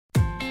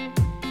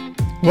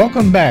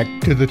Welcome back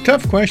to the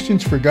Tough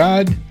Questions for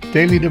God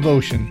Daily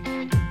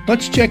Devotion.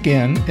 Let's check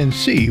in and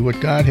see what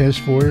God has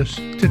for us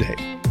today.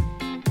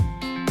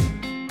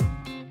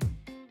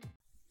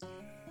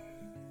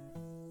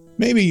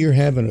 Maybe you're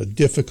having a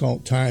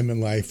difficult time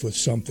in life with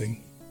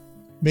something.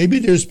 Maybe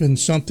there's been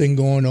something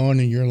going on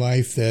in your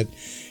life that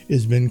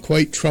has been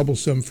quite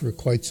troublesome for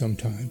quite some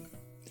time.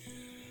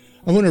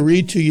 I want to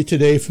read to you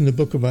today from the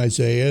book of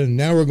Isaiah, and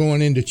now we're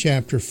going into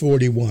chapter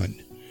 41.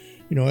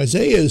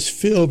 Isaiah is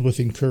filled with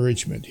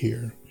encouragement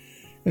here,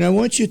 and I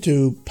want you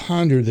to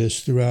ponder this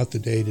throughout the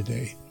day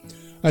today.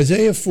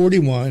 Isaiah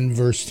 41,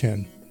 verse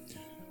 10.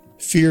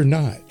 Fear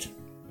not,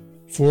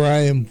 for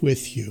I am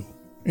with you.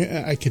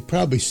 I could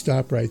probably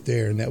stop right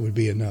there, and that would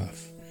be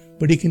enough.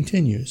 But he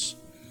continues,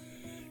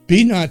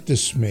 Be not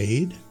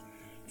dismayed,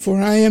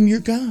 for I am your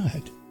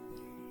God.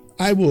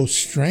 I will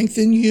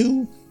strengthen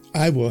you,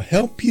 I will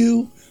help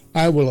you,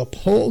 I will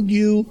uphold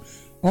you,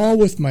 all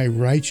with my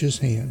righteous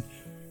hand.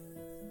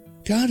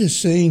 God is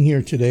saying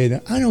here today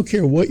that I don't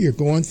care what you're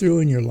going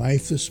through in your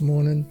life this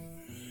morning.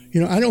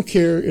 I don't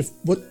care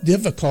what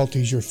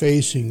difficulties you're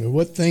facing or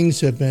what things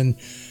have been,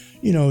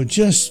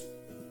 just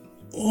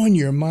on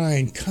your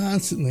mind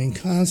constantly,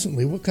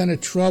 what kind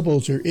of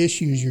troubles or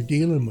issues you're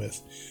dealing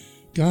with.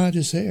 God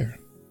is there.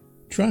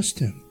 Trust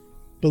Him.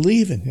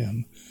 Believe in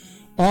Him.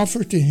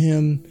 Offer to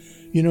Him,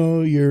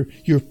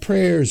 your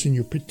prayers and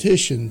your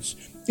petitions.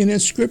 And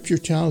as Scripture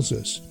tells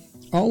us,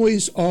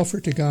 always offer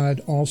to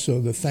God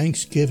also the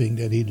thanksgiving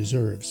that He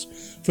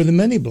deserves for the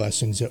many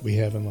blessings that we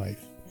have in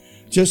life.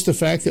 Just the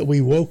fact that we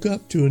woke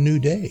up to a new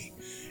day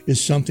is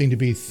something to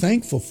be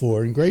thankful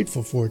for and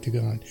grateful for to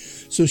God.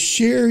 So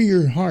share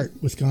your heart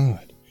with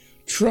God.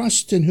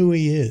 Trust in who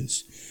He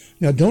is.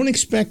 Now, don't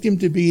expect Him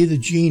to be the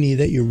genie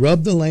that you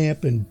rub the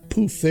lamp and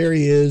poof, there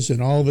He is,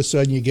 and all of a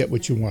sudden you get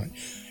what you want.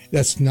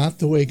 That's not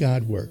the way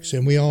God works,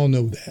 and we all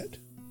know that.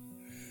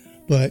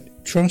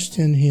 But trust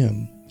in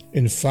Him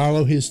and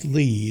follow His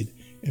lead,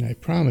 and I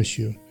promise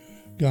you,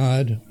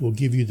 God will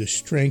give you the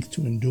strength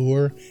to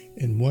endure,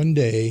 and one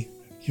day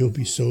you'll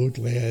be so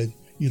glad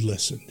you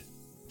listened.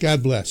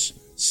 God bless.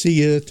 See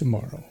you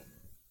tomorrow.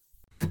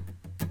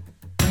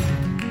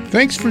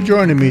 Thanks for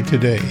joining me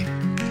today.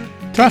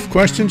 Tough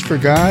Questions for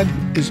God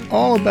is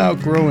all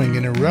about growing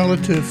in a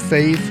relative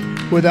faith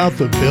without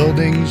the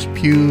buildings,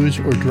 pews,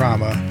 or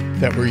drama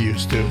that we're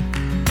used to.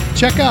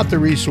 Check out the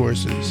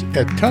resources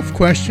at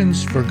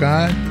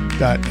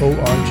toughquestionsforgod.org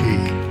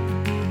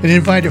and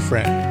invite a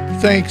friend.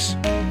 Thanks,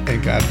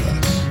 and God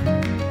bless.